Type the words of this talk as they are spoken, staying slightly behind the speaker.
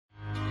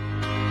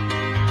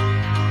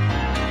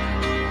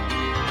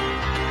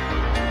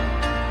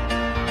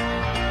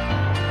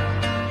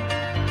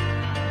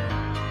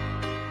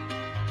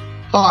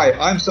Hi,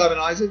 I'm Simon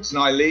Isaacs and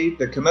I lead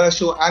the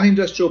commercial and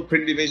industrial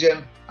print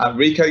division at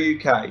Ricoh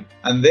UK,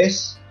 and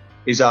this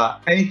is our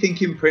Anything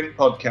in Print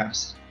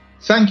podcast.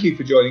 Thank you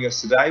for joining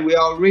us today. We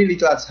are really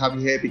glad to have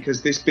you here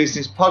because this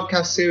business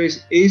podcast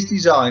series is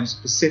designed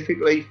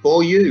specifically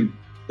for you,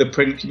 the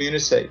print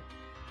community.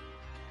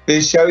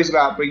 This show is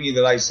about bringing you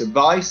the latest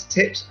advice,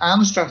 tips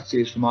and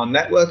strategies from our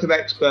network of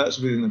experts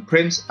within the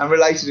print and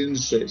related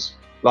industries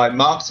like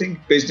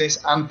marketing, business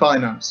and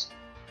finance.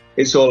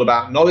 It's all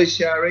about knowledge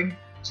sharing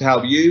to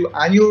help you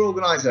and your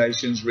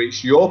organisations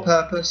reach your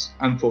purpose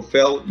and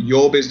fulfil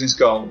your business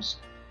goals.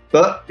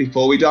 But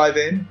before we dive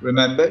in,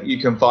 remember you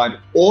can find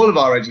all of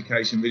our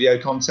education video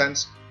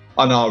content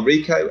on our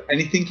Ricoh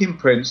Anything in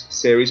Print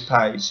series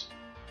page.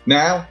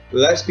 Now,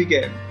 let's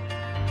begin.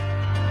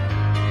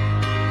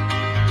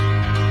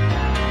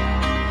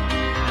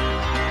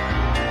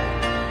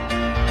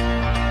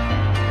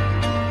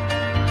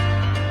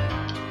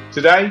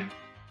 Today,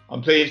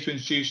 I'm pleased to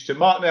introduce you to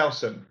Mark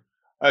Nelson,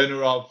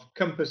 owner of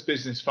Compass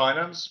Business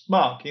Finance.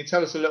 Mark, can you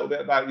tell us a little bit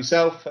about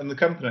yourself and the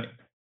company?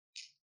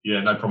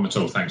 Yeah, no problem at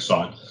all. Thanks,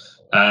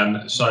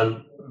 Simon.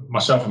 So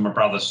myself and my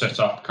brother set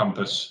up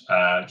Compass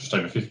just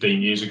over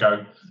 15 years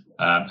ago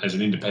as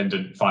an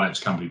independent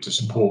finance company to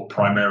support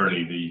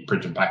primarily the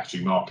print and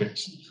packaging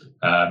markets.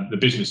 The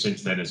business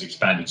since then has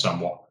expanded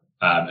somewhat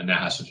and now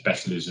has some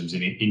specialisms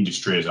in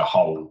industry as a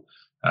whole.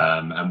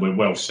 And we're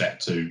well set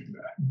to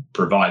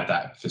provide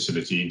that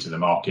facility into the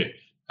market,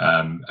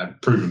 and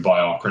proven by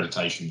our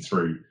accreditation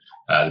through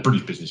the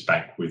British Business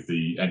Bank with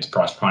the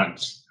Enterprise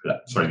Finance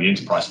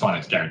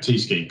Guarantee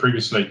Scheme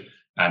previously,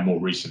 and more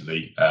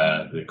recently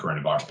the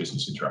Coronavirus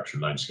Business Interruption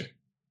Loan Scheme.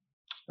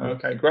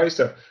 Okay, great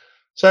stuff.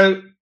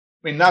 So,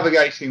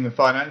 navigating the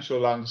financial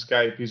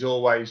landscape is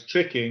always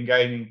tricky, and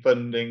gaining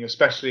funding,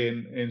 especially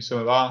in some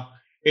of our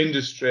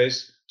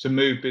industries, to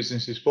move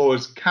businesses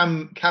forwards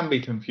can be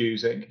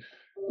confusing.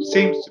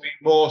 Seems to be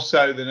more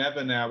so than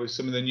ever now with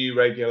some of the new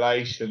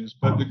regulations.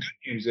 But the good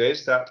news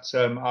is that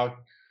our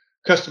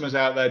customers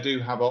out there do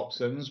have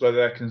options, whether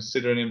they're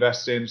considering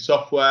investing in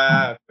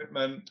software,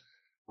 equipment,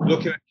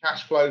 looking at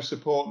cash flow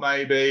support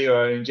maybe,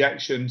 or an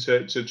injection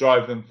to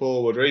drive them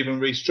forward, or even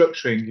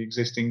restructuring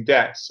existing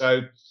debt.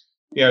 So,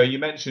 you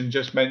mentioned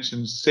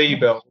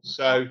CBILS.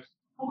 So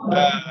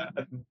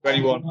for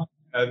anyone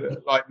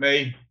like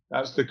me,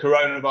 that's the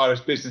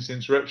Coronavirus Business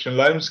Interruption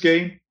Loan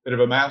Scheme. Bit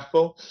of a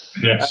mouthful.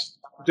 Yes.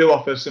 Do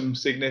offer some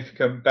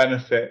significant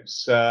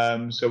benefits,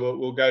 so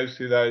we'll go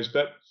through those.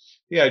 But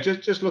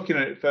just looking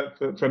at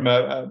it from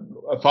a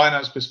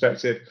finance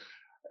perspective,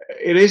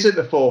 it is at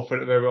the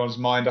forefront of everyone's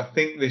mind, I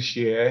think, this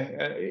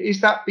year.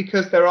 Is that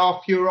because there are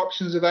fewer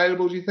options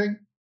available, do you think?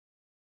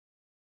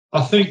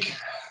 I think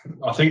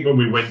when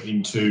we went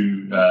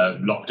into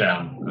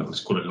lockdown, let's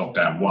call it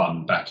lockdown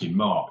 1 back in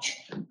March,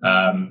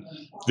 the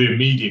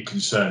immediate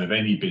concern of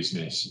any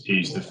business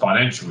is the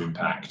financial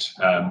impact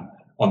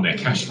on their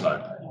cash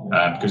flow.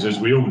 Because as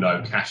we all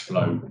know, cash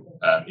flow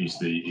is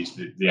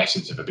the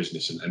essence of a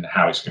business and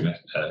how it's going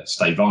to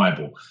stay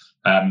viable.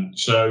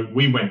 So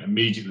we went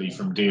immediately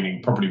from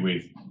dealing probably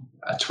with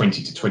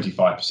 20 to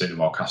 25%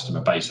 of our customer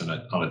base on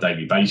a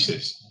daily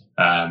basis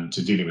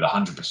to dealing with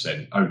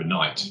 100%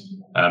 overnight,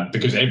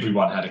 because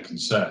everyone had a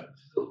concern.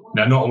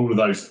 Now, not all of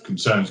those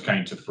concerns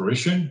came to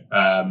fruition,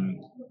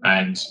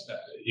 and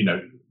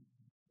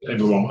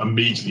everyone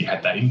immediately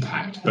had that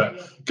impact.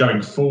 But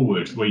going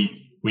forward,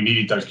 we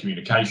needed those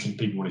communications.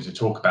 People wanted to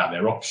talk about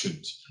their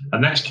options,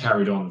 and that's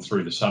carried on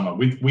through the summer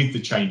with the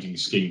changing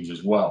schemes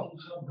as well.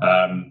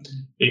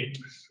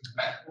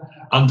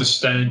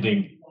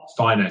 Understanding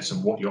finance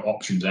and what your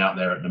options out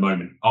there at the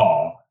moment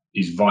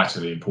is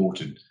vitally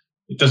important.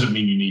 It doesn't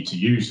mean you need to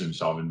use them,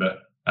 Simon, but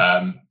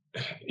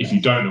if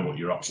you don't know what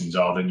your options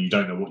are, then you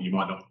don't know what you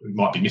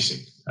might be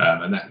missing,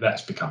 and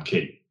that's become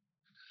key.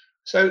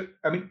 So,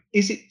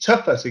 is it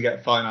tougher to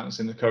get finance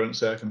in the current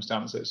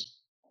circumstances?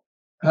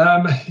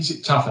 Is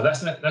it tougher?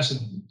 That's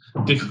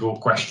a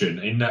difficult question.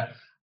 In that,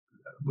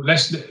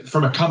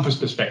 from a Compass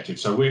perspective,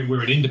 so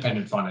we're an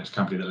independent finance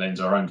company that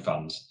lends our own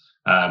funds,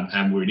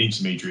 and we're an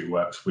intermediary that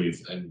works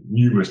with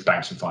numerous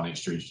banks and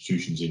financial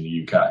institutions in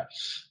the UK.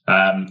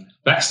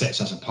 That sets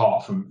us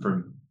apart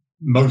from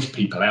most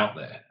people out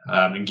there,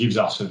 and gives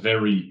us a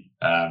very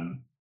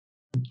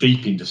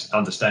deep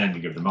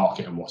understanding of the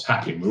market and what's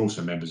happening. We're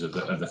also members of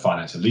the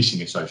Finance and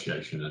Leasing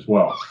Association as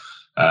well.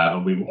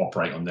 And we will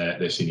operate on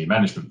their senior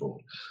management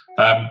board.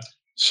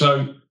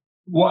 So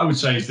what I would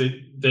say is that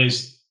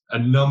there's a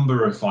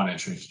number of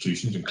financial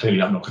institutions, and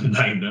clearly I'm not going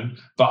to name them,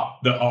 but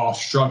that are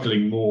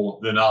struggling more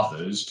than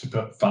others to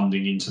put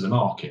funding into the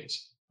market.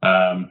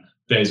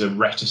 There's a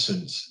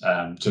reticence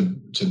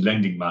to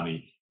lending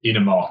money in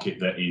a market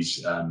that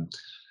is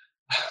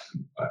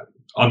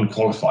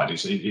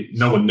unqualified.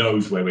 No one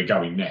knows where we're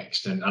going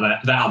next, and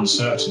that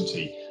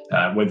uncertainty,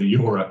 whether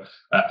you're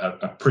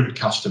a print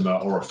customer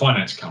or a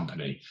finance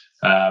company,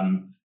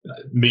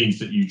 means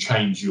that you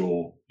change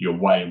your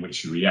way in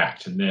which you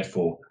react, and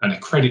therefore, and a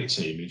credit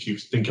team. If you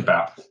think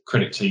about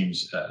credit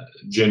teams,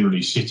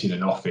 generally sit in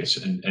an office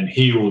and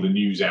hear all the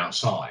news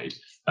outside,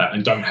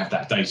 and don't have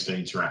that day-to-day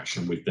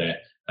interaction with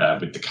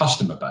the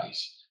customer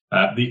base.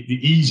 The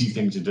easy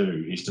thing to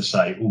do is to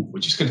say, oh, we're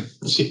just going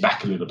to sit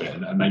back a little bit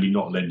and maybe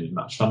not lend as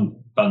much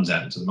funds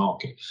out into the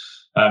market.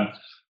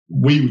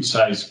 We would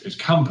say as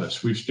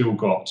Compass, we've still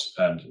got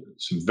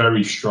some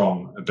very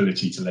strong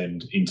ability to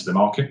lend into the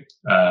market.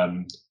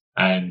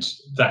 And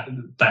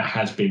that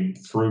has been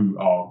through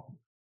our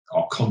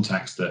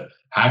contacts that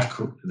have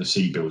the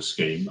CBILS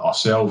scheme,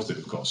 ourselves that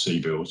have got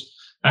CBILS,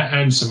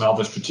 and some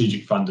other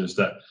strategic funders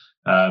that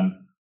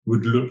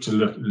would look to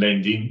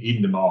lend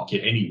in the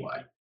market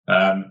anyway.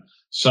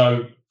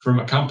 So from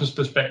a Compass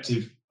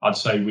perspective, I'd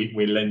say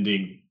we're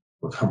lending,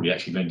 we're probably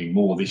actually lending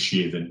more this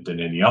year than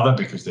any other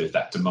because there's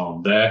that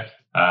demand there.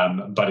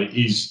 But it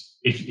is,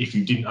 if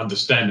you didn't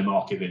understand the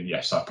market, then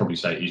yes, I'd probably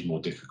say it is more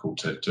difficult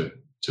to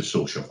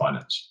source your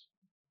finance.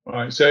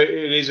 Right, so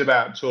it is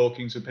about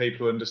talking to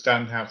people who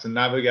understand how to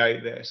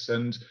navigate this.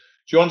 And do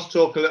you want to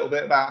talk a little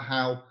bit about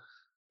how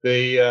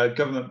the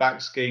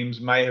government-backed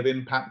schemes may have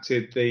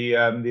impacted the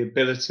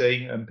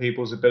ability and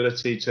people's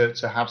ability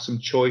to have some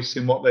choice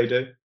in what they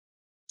do?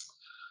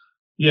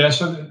 Yeah,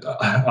 so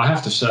I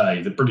have to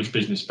say the British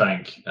Business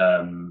Bank,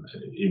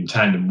 in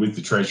tandem with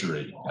the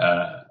Treasury,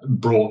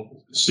 brought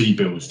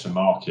CBILS to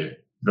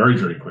market very,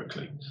 very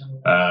quickly,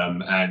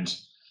 and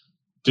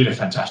did a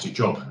fantastic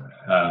job,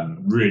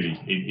 really,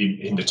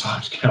 in the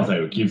timescale they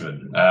were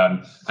given.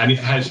 And it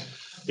has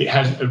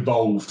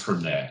evolved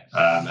from there,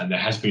 and there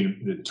has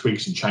been the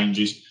tweaks and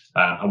changes.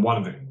 And one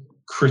of the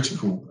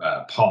critical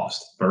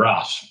parts for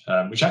us,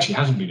 which actually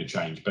hasn't been a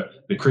change, but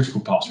the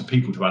critical parts for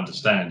people to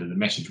understand, and the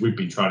message we've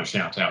been trying to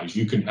shout out, is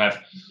you can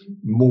have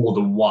more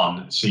than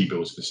one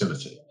CBILS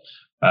facility.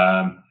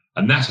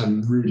 And that's a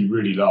really,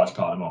 really large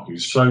part of the market,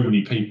 because so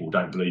many people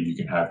don't believe you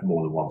can have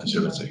more than one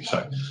facility.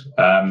 So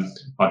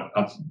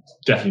I'd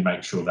definitely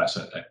make sure that's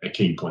a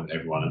key point that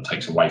everyone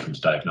takes away from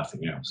today, if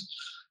nothing else.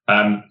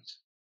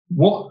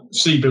 What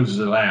CBILS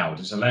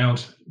has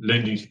allowed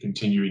lending to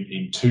continue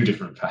in two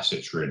different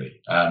facets,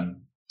 really.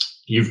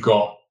 You've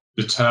got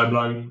the term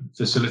loan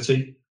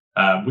facility,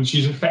 which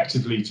is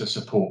effectively to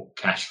support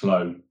cash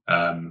flow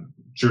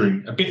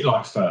during, a bit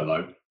like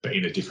furlough, but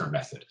in a different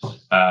method.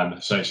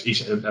 So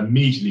it's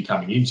immediately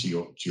coming into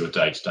your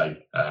day-to-day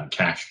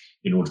cash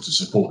in order to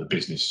support the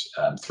business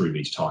through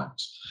these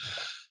times.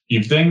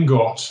 You've then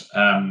got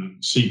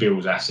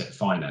CBILS Asset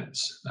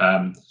Finance,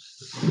 and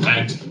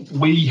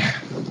we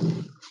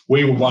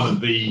were one of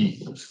the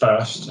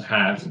first to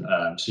have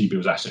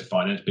CBILS Asset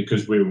Finance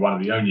because we were one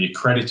of the only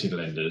accredited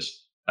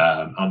lenders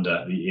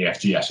under the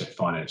EFG Asset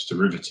Finance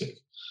derivative,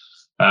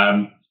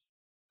 and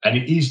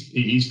it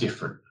is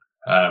different.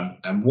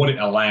 And what it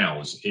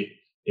allows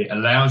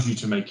you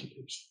to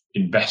make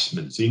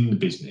investments in the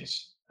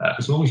business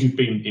as long as you've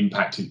been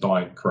impacted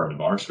by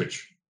coronavirus,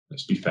 which,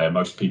 let's be fair,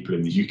 most people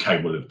in the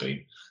UK will have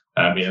been.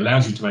 It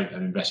allows you to make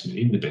an investment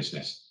in the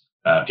business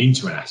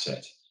into an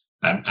asset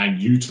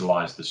and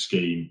utilise the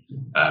scheme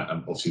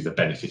and obviously the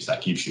benefits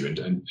that gives you.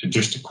 And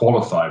just to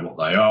qualify what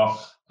they are,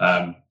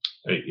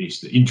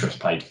 it's the interest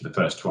paid for the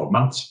first 12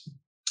 months.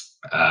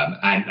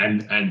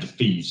 And the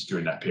fees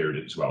during that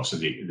period as well. So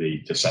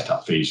the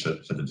setup fees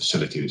for the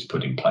facility that's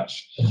put in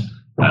place.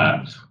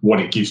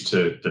 What it gives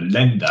to the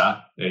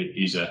lender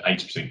is an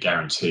 80%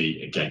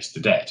 guarantee against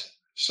the debt.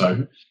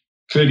 So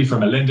clearly,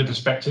 from a lender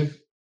perspective,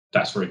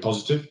 that's very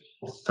positive.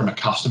 From a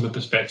customer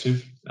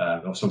perspective,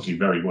 that's obviously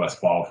very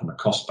worthwhile from a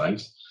cost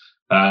base.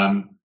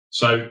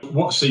 So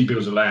what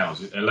CBILS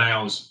allows, it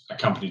allows a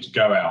company to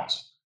go out,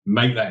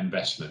 make that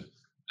investment,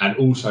 and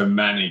also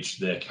manage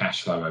their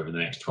cash flow over the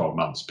next 12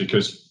 months,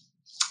 because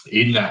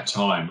in that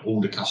time,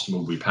 all the customer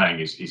will be paying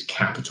is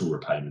capital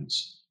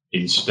repayments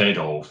instead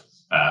of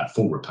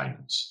full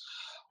repayments.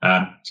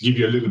 To give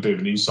you a little bit of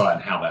an insight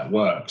on how that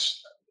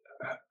works,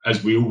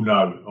 as we all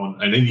know,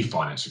 on any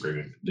finance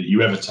agreement that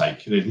you ever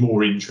take, there's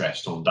more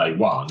interest on day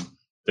one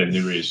than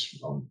there is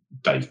on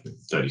day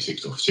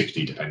 36 or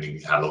 60,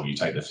 depending how long you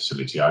take the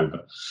facility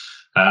over.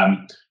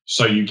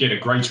 So you get a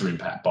greater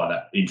impact by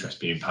that interest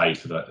being paid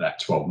for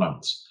that 12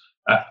 months.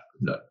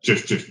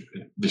 Just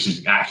this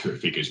is accurate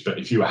figures, but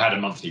if you had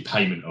a monthly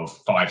payment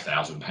of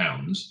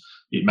 £5,000,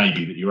 it may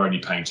be that you're only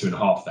paying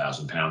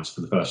 £2,500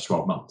 for the first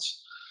 12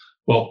 months.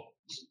 Well,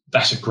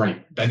 that's a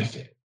great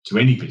benefit to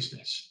any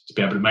business to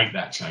be able to make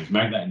that change,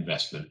 make that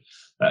investment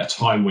at a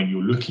time when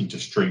you're looking to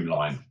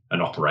streamline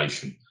an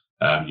operation.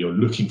 You're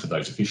looking for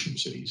those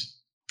efficiencies.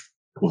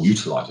 Well,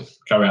 utilise it.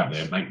 Go out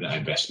there, make that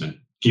investment,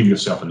 give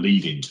yourself a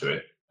lead into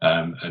it,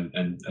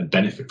 and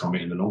benefit from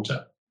it in the long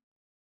term.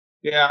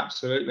 Yeah,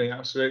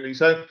 absolutely.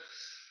 So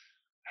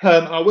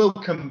I will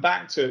come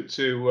back to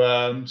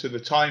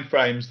the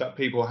timeframes that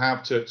people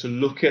have to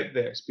look at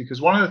this, because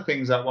one of the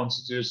things I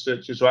wanted to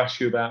just ask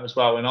you about as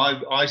well, and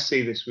I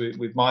see this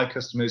with my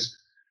customers,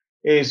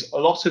 is a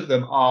lot of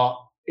them are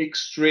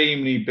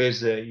extremely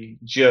busy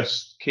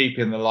just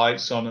keeping the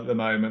lights on at the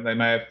moment. They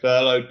may have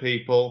furloughed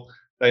people.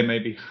 They may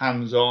be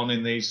hands-on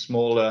in these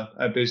smaller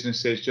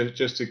businesses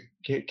just to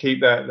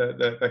keep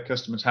their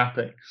customers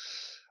happy.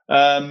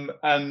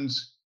 And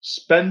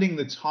spending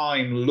the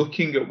time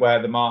looking at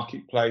where the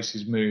marketplace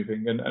is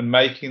moving and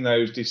making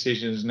those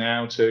decisions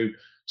now to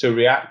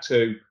react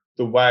to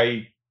the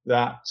way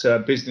that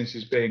business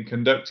is being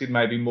conducted,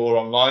 maybe more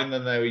online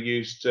than they were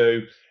used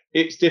to.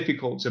 It's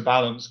difficult to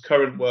balance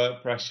current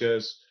work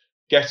pressures,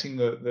 getting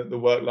the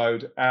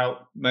workload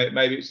out.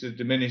 Maybe it's a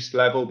diminished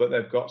level, but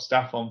they've got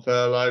staff on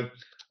furlough,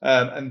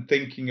 and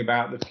thinking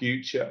about the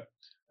future.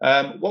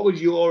 What would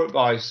your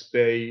advice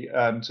be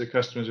to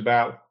customers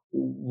about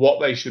what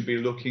they should be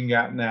looking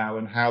at now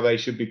and how they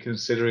should be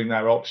considering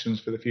their options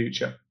for the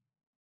future?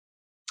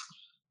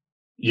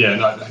 Yeah,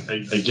 no,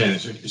 again,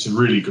 it's a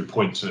really good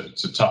point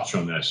to touch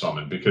on there,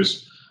 Simon,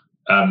 because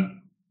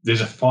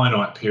there's a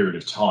finite period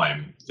of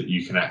time that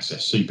you can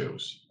access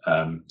CBILS.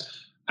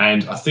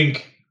 And I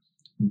think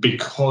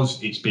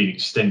because it's been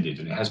extended,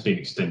 and it has been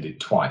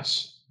extended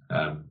twice,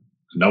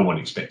 no one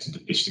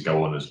expected this to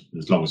go on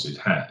as long as it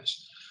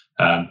has.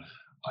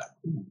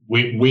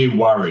 We're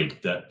worried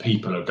that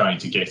people are going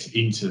to get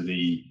into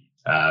the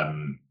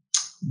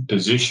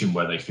position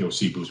where they feel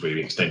CBILS will be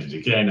extended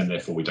again, and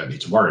therefore we don't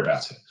need to worry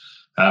about it.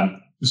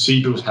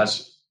 CBILS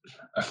has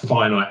a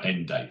finite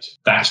end date.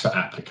 That's for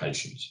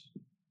applications.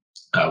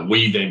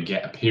 We then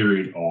get a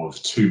period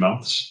of 2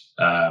 months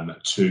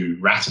to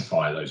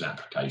ratify those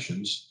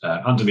applications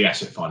under the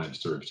Asset Finance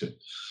Directive.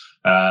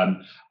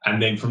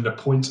 And then from the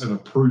point of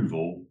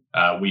approval,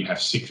 we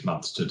have 6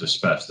 months to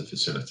disperse the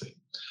facility.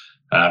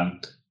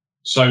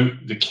 So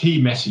the key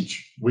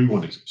message we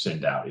want to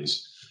send out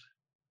is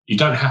you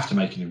don't have to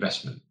make an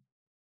investment,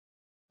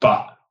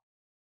 but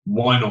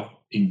why not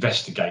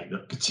investigate the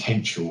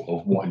potential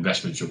of what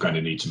investments you're going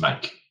to need to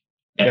make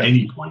at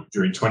any point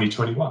during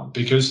 2021?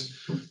 Because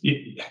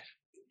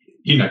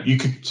you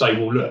could say,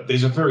 well, look,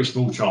 there's a very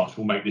small chance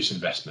we'll make this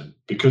investment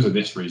because of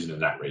this reason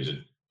and that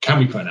reason. Can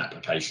we put an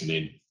application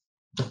in?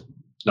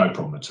 No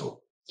problem at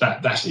all.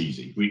 That's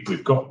easy.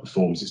 We've got the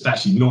forms. It's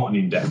actually not an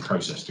in-depth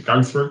process to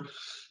go through.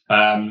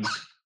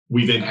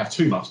 We then have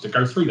 2 months to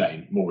go through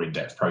that more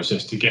in-depth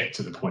process to get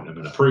to the point of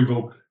an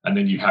approval, and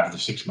then you have the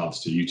 6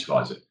 months to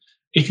utilise it.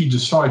 If you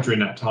decide during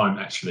that time,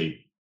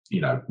 actually,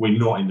 we're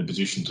not in the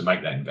position to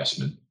make that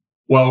investment,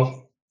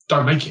 well,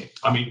 don't make it.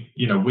 I mean,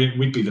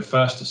 we'd be the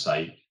first to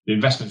say the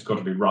investment's got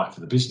to be right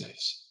for the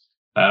business.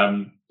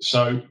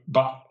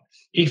 But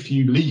if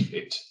you leave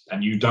it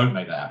and you don't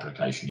make that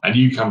application and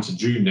you come to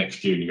June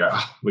next year and you go,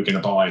 we're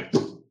going to buy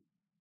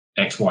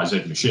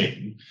XYZ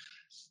machine,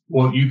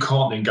 well, you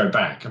can't then go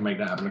back and make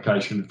that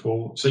application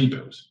for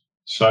CBILS.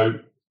 So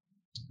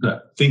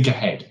look, think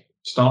ahead,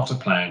 start to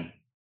plan.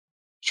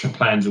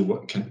 Plans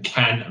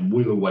can and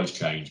will always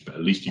change, but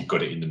at least you've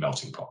got it in the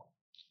melting pot.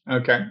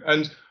 Okay.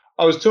 And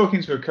I was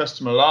talking to a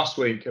customer last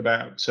week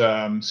about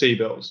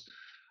CBILS.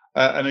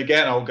 And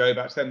again, I'll go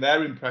back to them.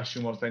 Their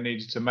impression was they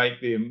needed to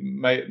make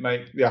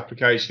the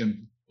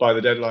application by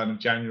the deadline of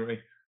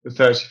January the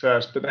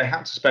 31st, but they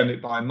had to spend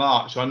it by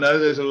March. I know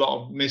there's a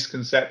lot of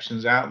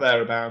misconceptions out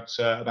there about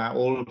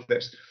all of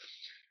this.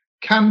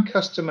 Can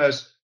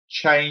customers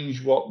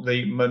change what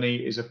the money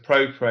is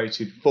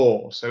appropriated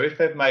for? So if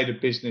they've made a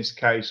business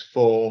case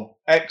for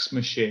X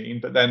machine,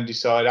 but then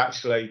decide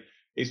actually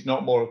it's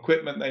not more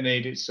equipment they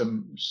need, it's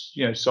some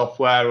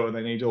software, or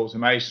they need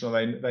automation, or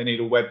they need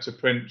a web to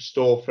print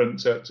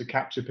storefront to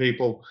capture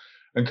people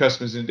and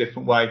customers in a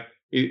different way,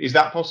 is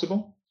that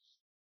possible?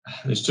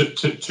 There's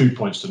two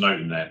points to note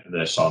in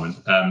there, Simon.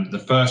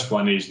 The first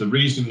one is the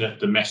reason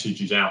that the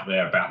message is out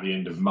there about the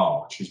end of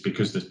March is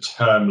because the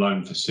term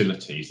loan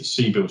facilities, the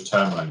CBILS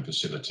term loan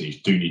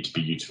facilities, do need to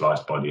be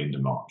utilised by the end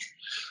of March.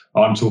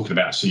 I'm talking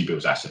about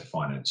CBILS asset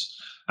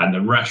finance, and the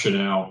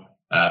rationale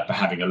for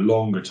having a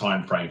longer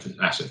time frame for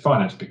asset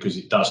finance, because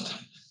it does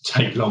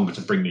take longer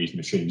to bring these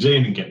machines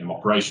in and get them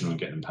operational and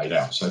get them paid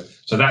out. So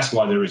that's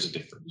why there is a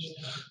difference.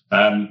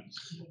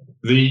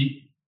 The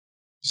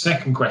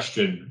second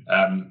question,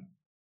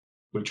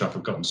 which I've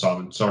forgotten,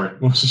 Simon. Sorry,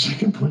 what's the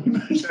second point you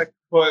made? The second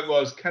point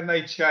was, can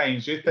they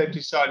change if they've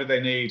decided they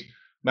need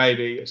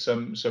maybe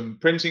some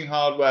printing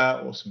hardware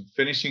or some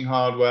finishing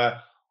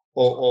hardware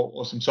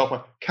or some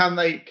software? Can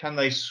they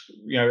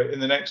in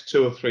the next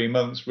 2 or 3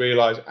 months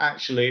realise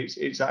actually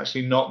it's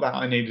actually not that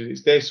I needed,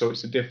 it's this, or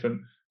it's a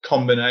different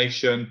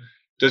combination?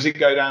 Does it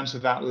go down to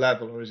that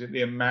level, or is it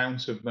the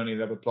amount of money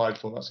they've applied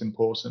for that's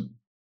important?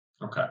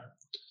 Okay,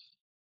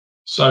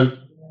 so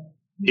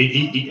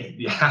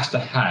it has to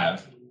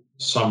have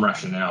some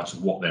rationale to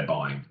what they're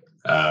buying,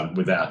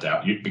 without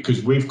doubt,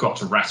 because we've got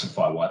to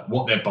ratify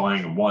what they're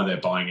buying and why they're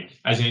buying it,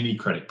 as any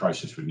credit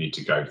process would need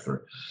to go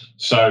through.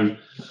 So,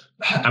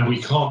 and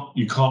you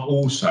can't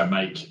also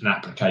make an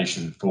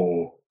application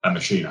for a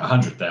machine at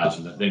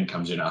 100,000 that then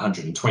comes in at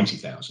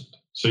 120,000.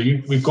 So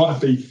it's got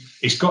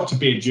to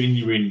be a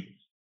genuine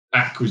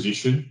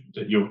acquisition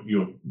that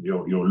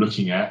you're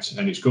looking at,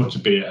 and it's got to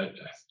be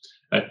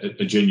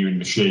a genuine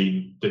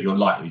machine that you're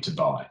likely to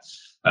buy.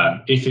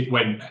 If it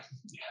went,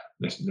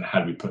 how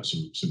do we put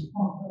some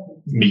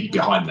meat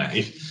behind that?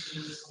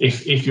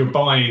 If you're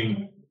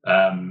buying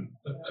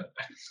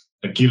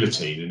a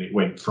guillotine and it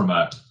went from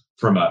a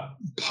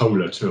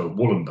Polar to a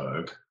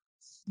Wallenberg,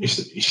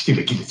 it's still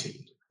a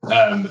guillotine.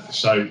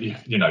 So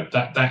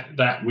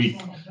that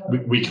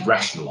we could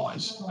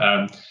rationalise.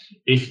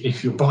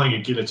 If you're buying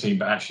a guillotine,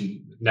 but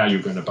actually now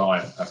you're going to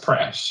buy a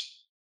press,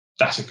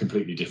 that's a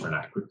completely different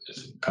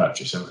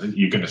purchase, and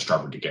you're going to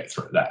struggle to get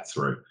that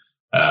through.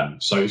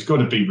 So it's got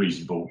to be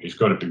reasonable. It's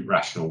got to be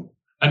rational.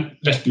 And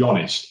let's be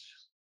honest,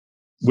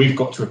 we've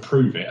got to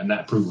approve it, and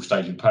that approval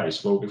stage in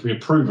place. Well, if we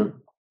approve a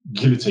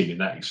guillotine in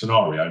that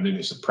scenario, and then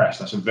it's a press,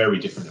 that's a very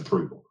different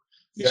approval.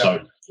 Yeah.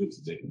 So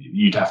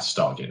you'd have to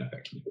start again,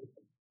 effectively.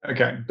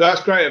 Okay,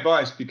 that's great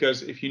advice,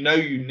 because if you know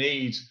you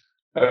need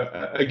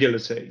a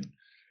guillotine,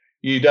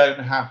 you don't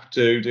have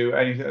to do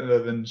anything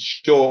other than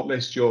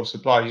shortlist your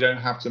supplier. You don't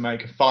have to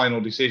make a final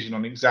decision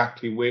on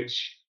exactly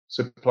which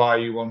supplier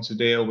you want to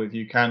deal with.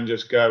 You can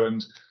just go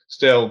and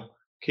still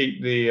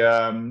keep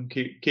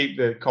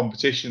the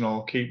competition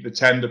or keep the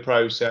tender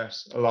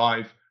process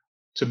alive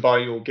to buy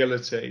your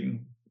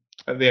guillotine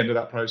at the end of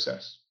that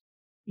process.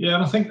 Yeah,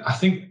 and I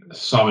think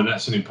Simon,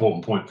 that's an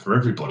important point for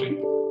everybody,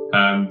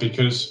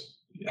 because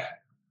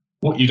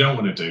what you don't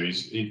want to do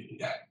is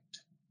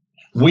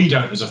we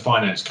don't, as a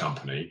finance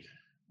company,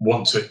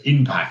 want to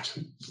impact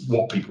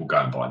what people go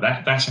and buy.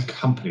 That's a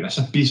company, that's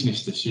a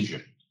business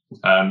decision.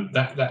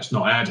 That's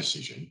not our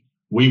decision.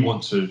 We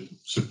want to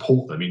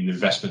support them in the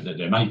investment that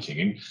they're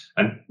making,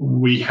 and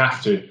we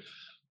have to,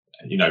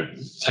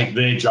 take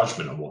their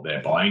judgment on what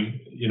they're buying,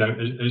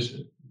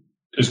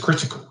 as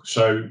critical.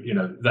 So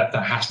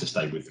that has to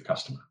stay with the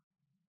customer.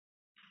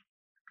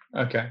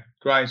 Okay,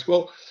 great.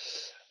 Well,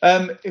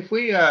 if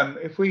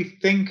we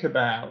think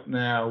about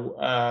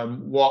now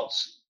what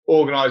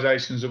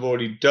organisations have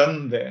already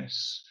done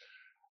this,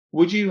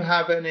 would you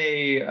have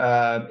any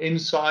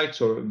insight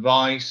or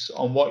advice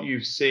on what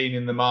you've seen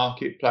in the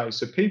marketplace?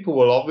 So people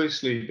will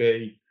obviously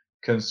be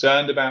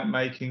concerned about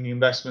making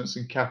investments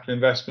and capital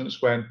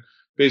investments when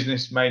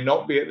business may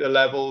not be at the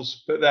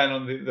levels, but then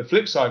on the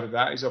flip side of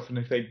that is often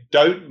if they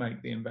don't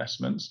make the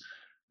investments,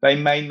 they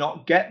may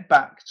not get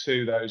back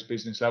to those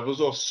business levels,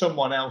 or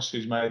someone else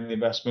who's made the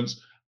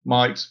investments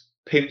might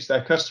pinch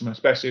their customer,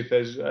 especially if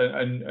there's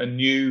a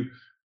new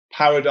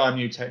paradigm,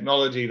 new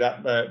technology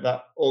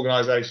that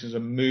organizations are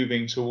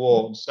moving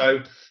towards.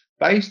 So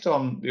based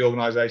on the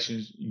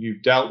organizations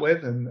you've dealt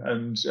with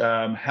and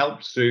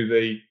helped through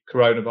the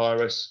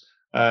coronavirus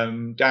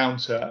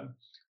downturn,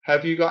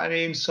 have you got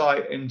any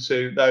insight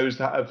into those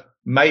that have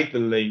made the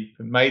leap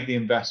and made the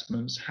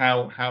investments,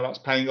 how that's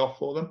paying off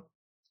for them?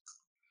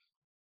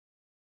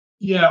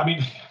 Yeah, I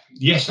mean,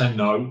 yes and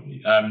no.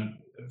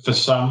 For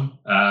some,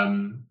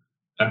 and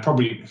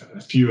probably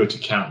fewer to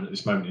count at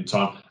this moment in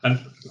time, and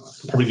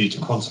probably need to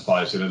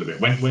quantify this a little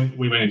bit. When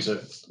we went into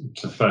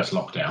the first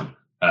lockdown,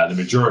 the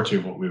majority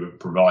of what we were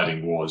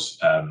providing was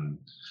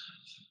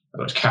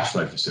cash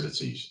flow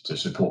facilities to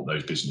support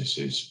those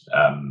businesses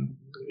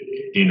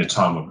in a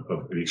time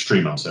of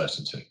extreme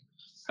uncertainty.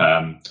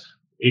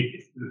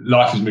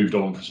 Life has moved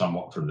on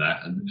somewhat from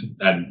that,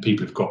 and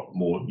people have got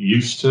more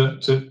used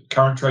to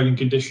current trading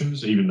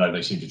conditions, even though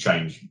they seem to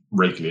change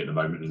regularly at the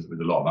moment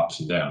with a lot of ups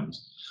and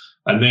downs.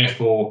 And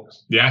therefore,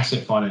 the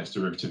asset finance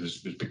derivative has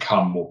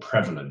become more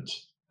prevalent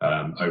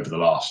over the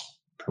last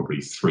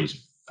probably 3 to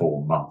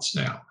 4 months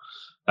now.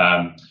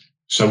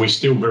 So we're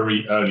still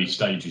very early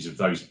stages of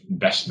those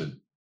investment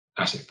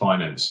asset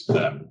finance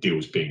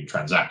deals being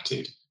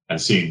transacted and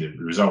seeing the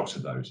results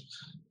of those.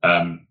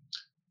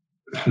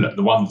 Look,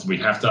 the ones we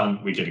have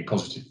done, we're getting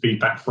positive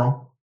feedback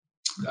from.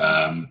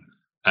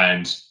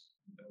 And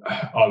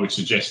I would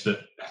suggest that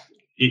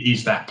it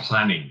is that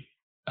planning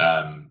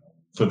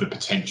for the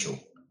potential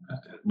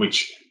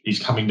which is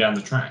coming down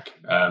the track.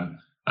 And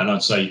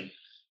I'd say,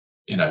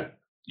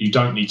 you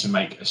don't need to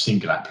make a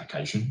single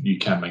application. You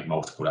can make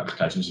multiple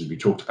applications, as we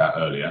talked about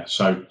earlier.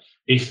 So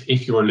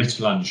if you're a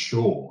little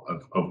unsure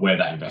of where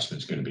that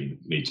investment is going to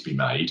need to be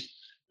made,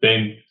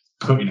 then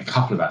put in a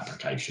couple of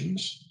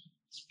applications.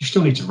 You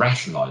still need to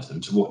rationalise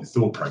them to what the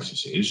thought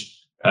process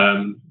is,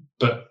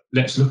 but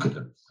let's look at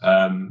them,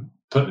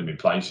 put them in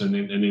place, and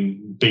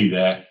then be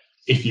there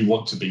if you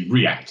want to be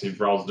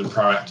reactive rather than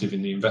proactive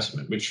in the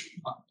investment, which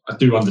I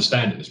do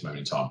understand at this moment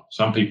in time.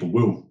 Some people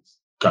will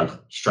go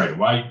straight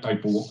away.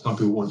 Some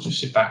people want to just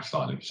sit back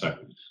slightly. So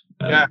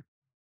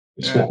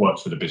it's what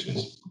works for the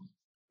business.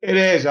 It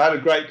is. I had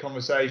a great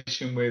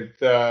conversation with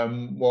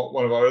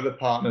one of our other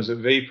partners at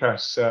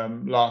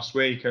VPress last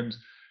week, and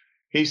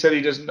he said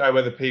he doesn't know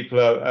whether people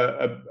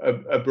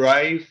are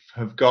brave,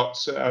 have got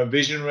a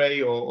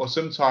visionary, or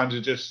sometimes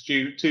are just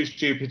too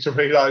stupid to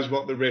realise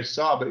what the risks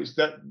are. But it's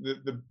that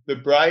the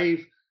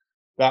brave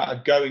that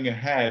are going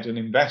ahead and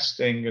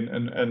investing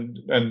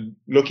and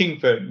looking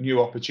for new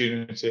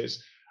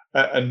opportunities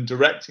and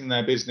directing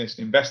their business,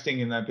 investing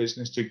in their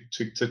business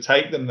to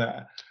take them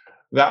there.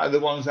 That are the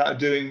ones that are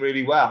doing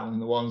really well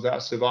and the ones that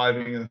are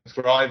surviving and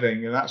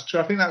thriving. And that's true.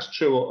 I think that's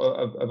true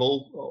of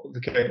all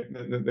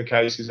the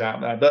cases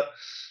out there. But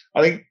I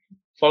think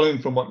following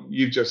from what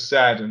you've just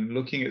said and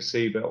looking at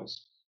CBILS,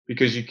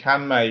 because you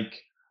can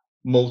make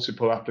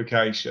multiple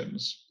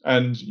applications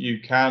and you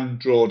can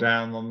draw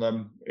down on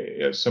them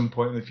at some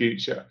point in the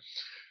future,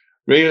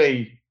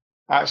 really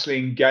actually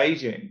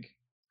engaging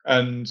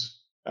and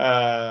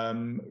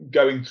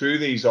going through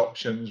these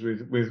options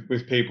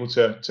with people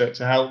to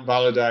help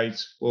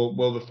validate,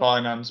 will the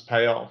finance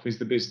pay off? Is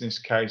the business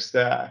case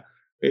there?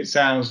 It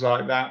sounds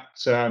like that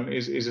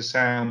is a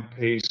sound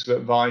piece of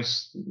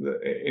advice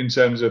in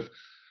terms of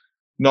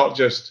not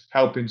just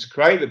helping to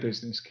create the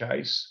business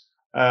case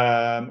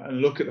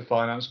and look at the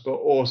finance, but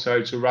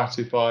also to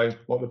ratify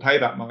what the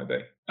payback might be.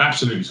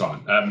 Absolutely,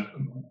 Simon.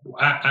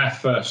 Our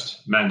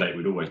first mandate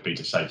would always be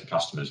to say to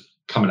customers,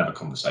 come and have a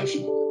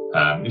conversation.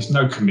 There's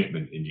no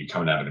commitment in you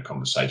coming and having a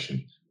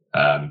conversation.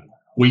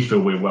 We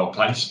feel we're well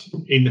placed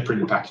in the print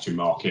and packaging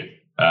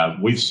market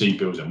with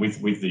CBILS and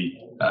with the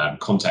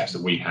contacts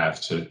that we have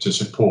to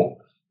support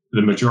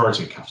the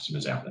majority of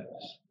customers out there.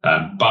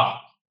 But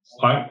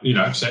I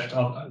accept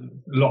a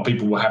lot of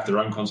people will have their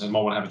own contacts. I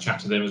might want to have a chat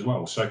to them as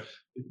well. So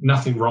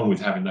nothing wrong with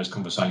having those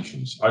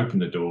conversations. Open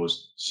the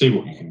doors, see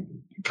what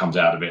comes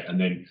out of it, and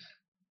then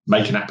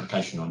make an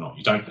application or not.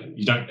 You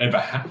don't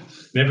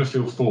never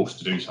feel forced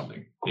to do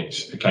something.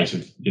 It's a case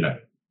of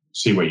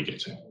see where you get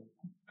to.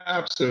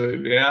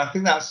 Absolutely, and I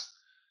think that's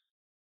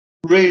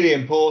really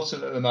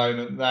important at the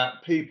moment,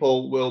 that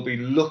people will be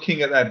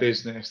looking at their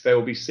business. They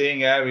will be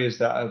seeing areas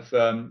that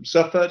have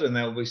suffered, and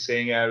they'll be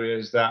seeing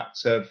areas that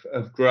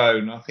have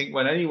grown. I think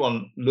when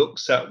anyone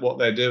looks at what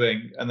they're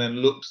doing and then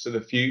looks to the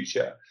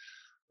future,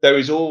 there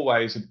is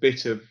always a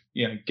bit of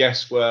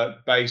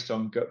guesswork based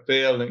on gut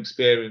feel and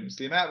experience.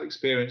 The amount of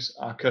experience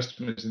our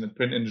customers in the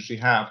print industry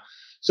have,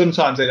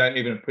 sometimes they don't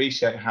even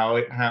appreciate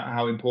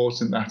how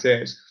important that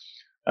is.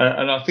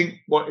 And I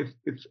think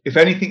if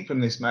anything from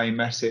this main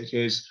message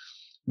is,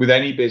 with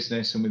any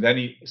business and with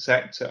any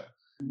sector,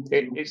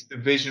 it's the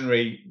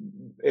visionary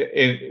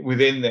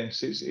within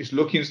this. It's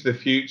looking to the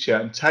future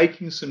and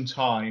taking some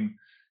time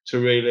to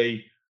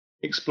really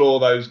explore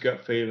those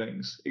gut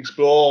feelings,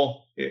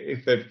 explore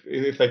if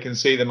they can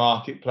see the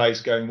marketplace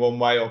going one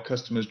way or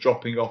customers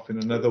dropping off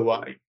in another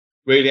way.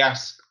 Really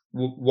ask,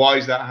 why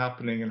is that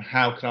happening, and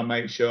how can I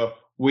make sure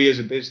we as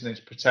a business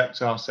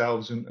protect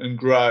ourselves and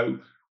grow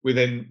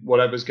within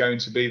whatever's going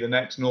to be the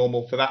next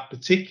normal for that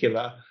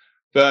particular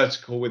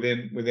vertical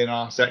within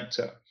our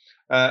sector.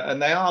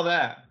 And they are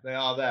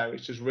there.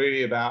 It's just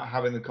really about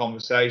having the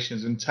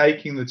conversations and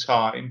taking the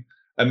time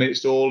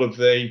amidst all of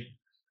the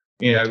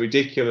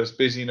ridiculous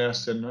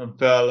busyness and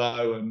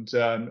furlough and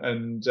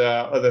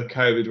other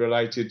COVID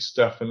related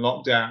stuff and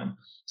lockdown,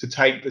 to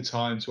take the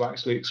time to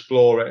actually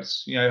explore it.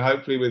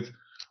 Hopefully with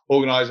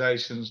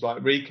organisations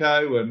like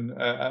Ricoh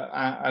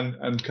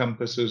and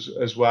Compass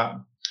as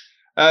well.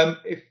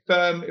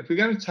 If we're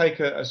going to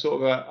take a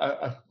sort of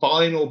a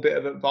final bit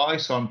of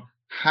advice on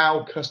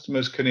how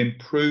customers can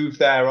improve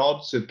their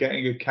odds of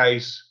getting a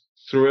case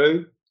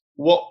through,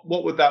 what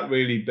would that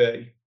really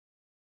be?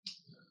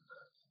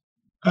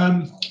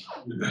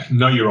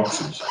 Know your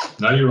options.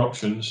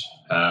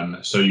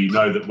 So you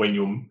know that when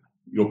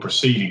you're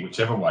proceeding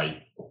whichever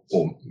way,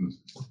 or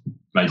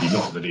maybe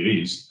not that it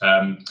is,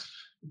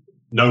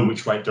 know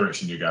which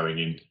direction you're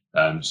going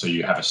in, so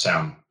you have a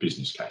sound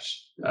business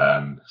case.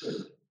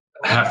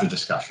 Have the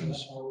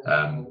discussions.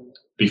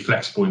 Be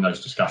flexible in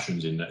those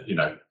discussions. In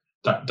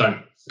that,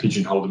 don't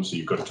pigeonhole them. So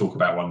you've got to talk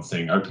about one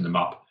thing, open them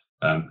up,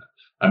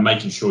 and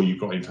making sure you've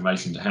got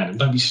information to hand. And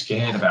don't be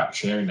scared about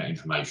sharing that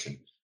information.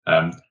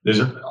 I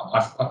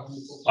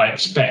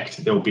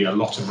expect there will be a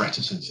lot of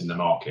reticence in the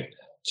market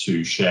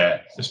to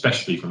share,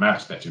 especially from our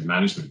perspective,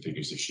 management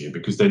figures this year,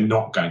 because they're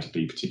not going to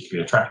be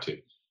particularly attractive.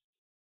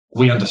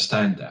 We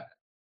understand that.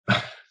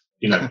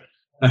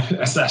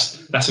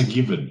 That's a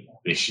given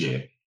this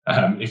year.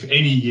 If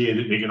any year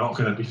that you're not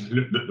going to be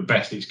the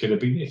best, it's going to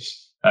be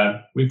this.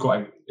 We've got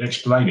to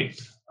explain it.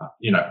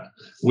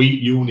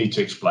 You all need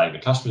to explain. The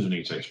customers will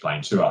need to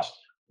explain to us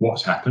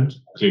what's happened.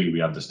 Clearly,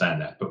 we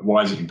understand that, but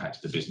why has it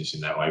impacted the business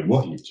in that way?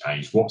 What you've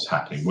changed? What's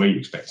happening? Where you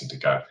expect it to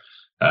go?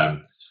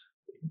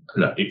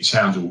 Look, it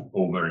sounds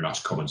all very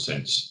much common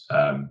sense,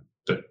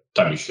 but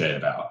don't be scared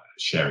about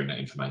sharing that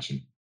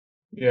information.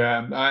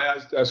 Yeah,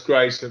 that's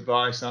great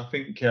advice. And I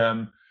think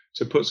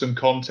to put some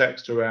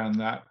context around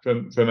that,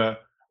 from a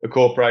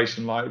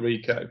corporation like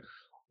Ricoh,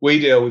 we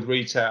deal with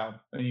retail,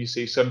 and you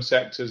see some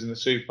sectors in the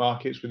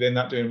supermarkets within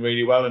that doing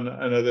really well, and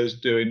others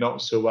doing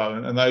not so well.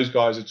 And those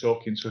guys are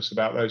talking to us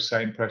about those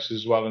same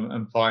pressures as well,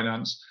 and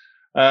finance.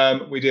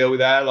 We deal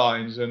with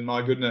airlines, and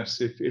my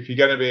goodness, if you're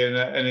going to be in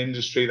an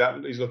industry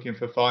that is looking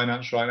for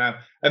finance right now,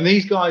 and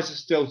these guys are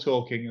still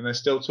talking, and they're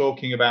still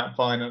talking about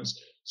finance.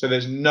 So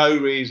there's no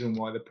reason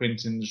why the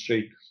print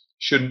industry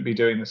shouldn't be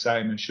doing the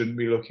same and shouldn't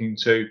be looking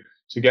to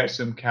get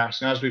some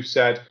cash. And as we've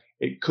said,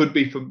 it could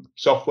be for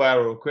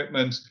software or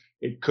equipment.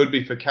 It could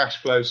be for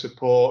cash flow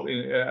support,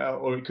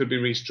 or it could be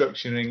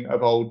restructuring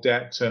of old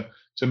debt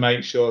to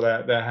make sure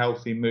that they're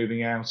healthy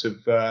moving out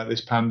of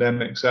this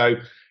pandemic. So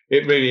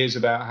it really is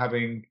about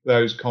having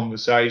those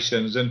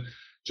conversations. And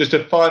just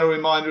a final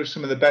reminder of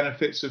some of the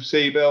benefits of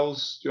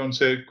CBILS. Do you want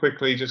to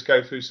quickly just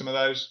go through some of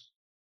those?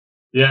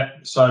 Yeah,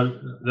 so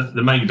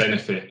the main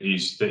benefit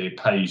is that it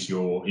pays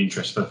your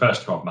interest for the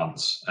first 12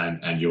 months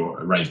and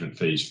your arrangement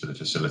fees for the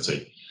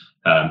facility.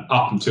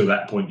 Up until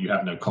that point, you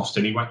have no cost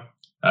anyway.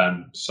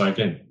 So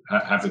again,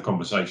 have the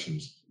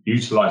conversations,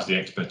 utilise the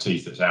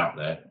expertise that's out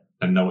there,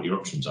 and know what your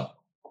options are.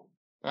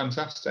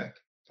 Fantastic.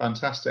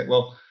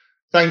 Well,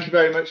 thank you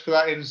very much for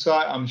that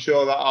insight. I'm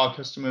sure that our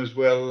customers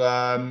will,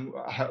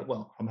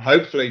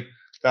 hopefully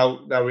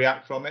they'll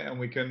react from it, and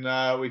we can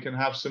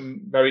have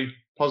some very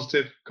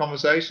positive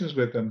conversations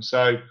with them.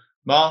 So,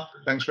 Mark,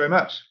 thanks very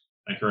much.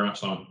 Thank you very much,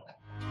 Simon.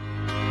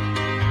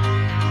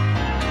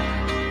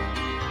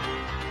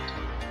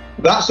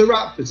 That's a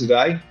wrap for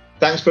today.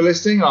 Thanks for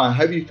listening. I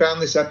hope you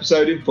found this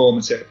episode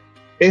informative.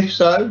 If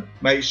so,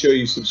 make sure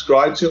you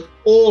subscribe to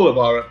all of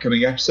our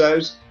upcoming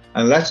episodes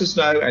and let us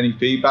know any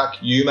feedback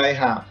you may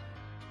have.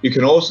 You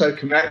can also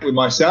connect with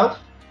myself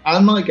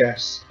and my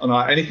guests on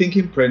our Anything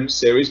in Print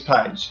series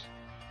page.